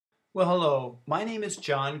Well, hello. My name is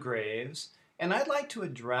John Graves, and I'd like to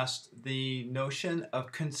address the notion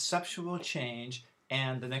of conceptual change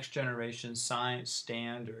and the next generation science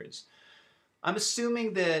standards. I'm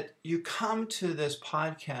assuming that you come to this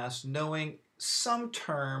podcast knowing some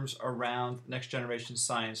terms around next generation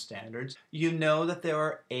science standards. You know that there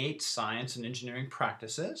are 8 science and engineering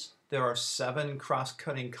practices, there are 7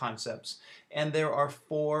 cross-cutting concepts, and there are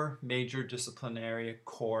 4 major disciplinary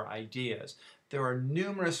core ideas. There are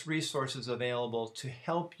numerous resources available to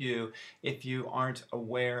help you if you aren't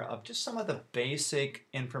aware of just some of the basic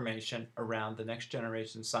information around the next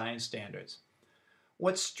generation science standards.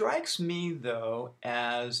 What strikes me, though,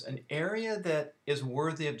 as an area that is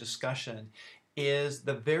worthy of discussion is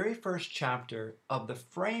the very first chapter of the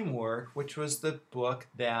framework, which was the book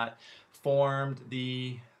that formed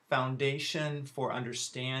the foundation for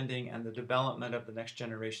understanding and the development of the next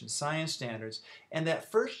generation science standards. And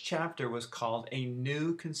that first chapter was called A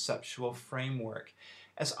New Conceptual Framework.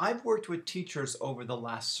 As I've worked with teachers over the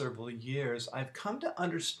last several years, I've come to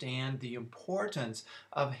understand the importance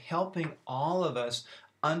of helping all of us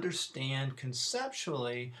understand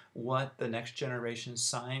conceptually what the next generation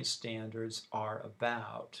science standards are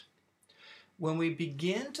about. When we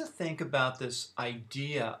begin to think about this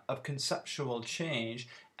idea of conceptual change,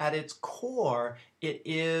 at its core, it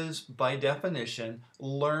is, by definition,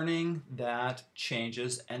 learning that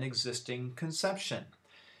changes an existing conception.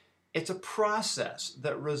 It's a process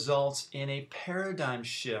that results in a paradigm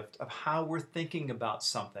shift of how we're thinking about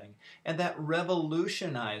something, and that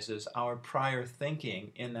revolutionizes our prior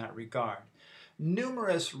thinking in that regard.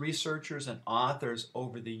 Numerous researchers and authors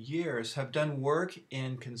over the years have done work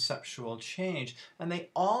in conceptual change, and they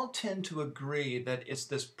all tend to agree that it's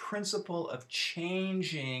this principle of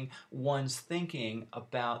changing one's thinking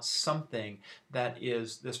about something that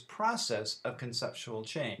is this process of conceptual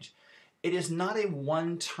change. It is not a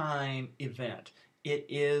one-time event. It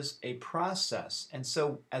is a process. And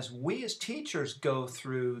so as we as teachers go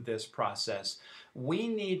through this process, we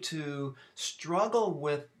need to struggle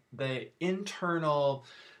with the internal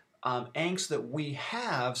angst that we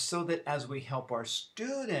have so that as we help our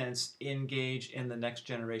students engage in the next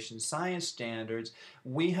generation science standards,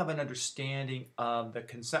 we have an understanding of the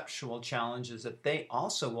conceptual challenges that they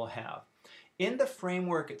also will have. In the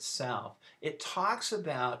framework itself, it talks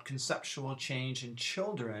about conceptual change in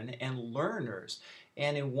children and learners.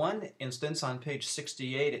 And in one instance, on page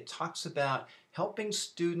 68, it talks about helping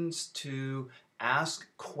students to ask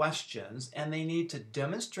questions, and they need to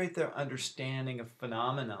demonstrate their understanding of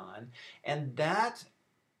phenomenon. And that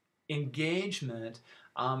engagement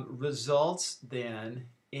results then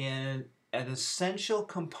in an essential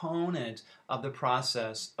component of the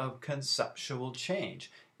process of conceptual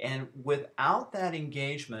change. And without that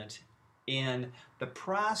engagement in the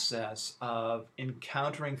process of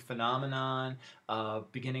encountering phenomenon,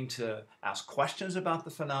 of beginning to ask questions about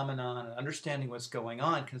the phenomenon and understanding what's going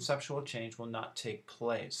on, conceptual change will not take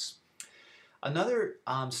place. Another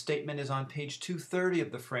statement is on page 230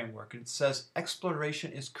 of the framework. It says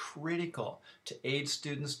exploration is critical to aid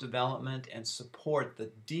students' development and support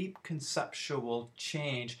the deep conceptual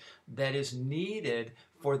change that is needed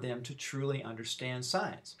for them to truly understand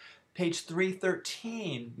science. Page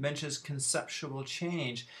 313 mentions conceptual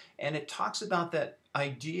change, and it talks about that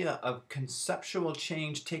idea of conceptual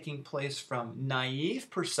change taking place from naive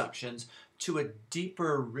perceptions to a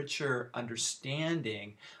deeper, richer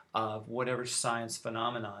understanding of whatever science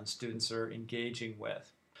phenomenon students are engaging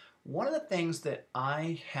with. One of the things that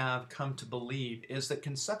I have come to believe is that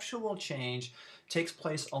conceptual change takes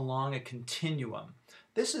place along a continuum.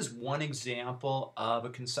 This is one example of a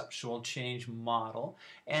conceptual change model,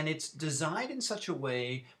 and it's designed in such a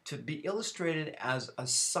way to be illustrated as a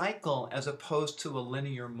cycle as opposed to a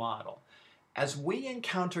linear model. As we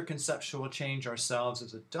encounter conceptual change ourselves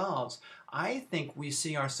as adults, I think we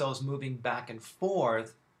see ourselves moving back and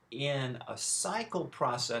forth in a cycle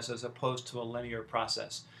process as opposed to a linear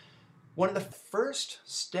process. One of the first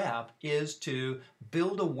steps is to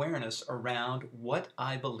build awareness around what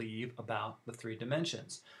I believe about the 3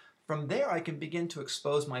 dimensions. From there, I can begin to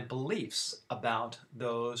expose my beliefs about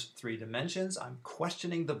those 3 dimensions. I'm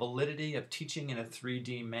questioning the validity of teaching in a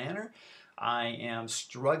 3D manner. I am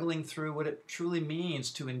struggling through what it truly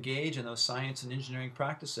means to engage in those science and engineering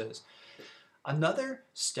practices. Another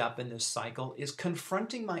step in this cycle is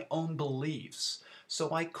confronting my own beliefs.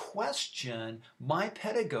 So I question my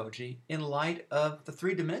pedagogy in light of the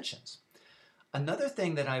 3 dimensions. Another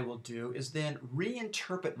thing that I will do is then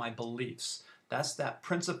reinterpret my beliefs. That's that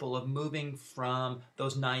principle of moving from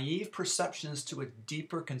those naive perceptions to a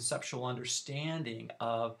deeper conceptual understanding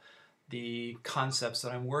of the concepts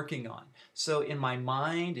that I'm working on. So in my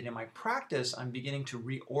mind and in my practice, I'm beginning to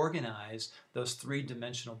reorganize those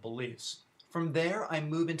three-dimensional beliefs. From there, I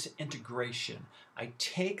move into integration. I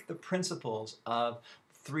take the principles of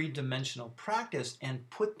three-dimensional practice and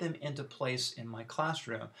put them into place in my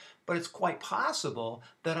classroom. But it's quite possible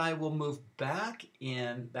that I will move back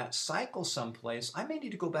in that cycle someplace. I may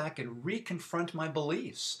need to go back and reconfront my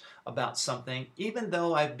beliefs about something, even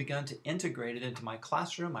though I've begun to integrate it into my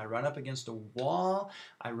classroom. I run up against a wall.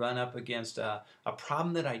 I run up against a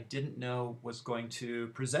problem that I didn't know was going to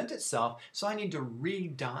present itself. So I need to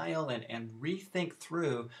redial and rethink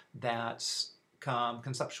through that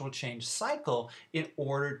conceptual change cycle in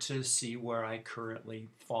order to see where I currently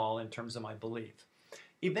fall in terms of my belief.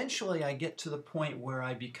 Eventually, I get to the point where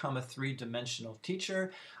I become a three-dimensional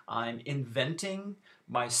teacher. I'm inventing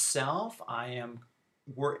myself.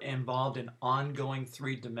 We're involved in ongoing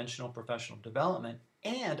three-dimensional professional development,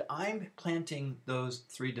 and I'm planting those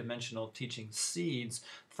three-dimensional teaching seeds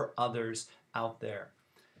for others out there.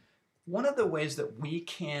 One of the ways that we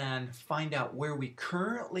can find out where we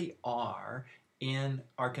currently are in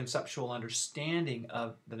our conceptual understanding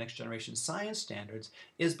of the next generation science standards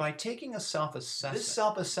is by taking a self-assessment. This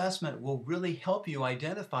self-assessment will really help you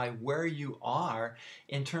identify where you are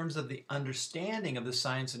in terms of the understanding of the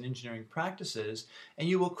science and engineering practices, and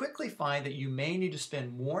you will quickly find that you may need to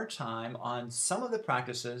spend more time on some of the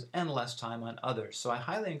practices and less time on others. So I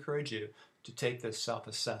highly encourage you to take this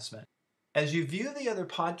self-assessment. As you view the other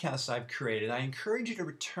podcasts I've created, I encourage you to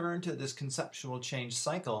return to this conceptual change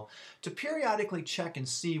cycle to periodically check and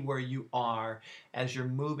see where you are as you're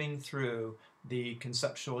moving through the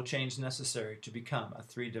conceptual change necessary to become a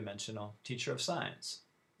three-dimensional teacher of science.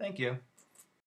 Thank you.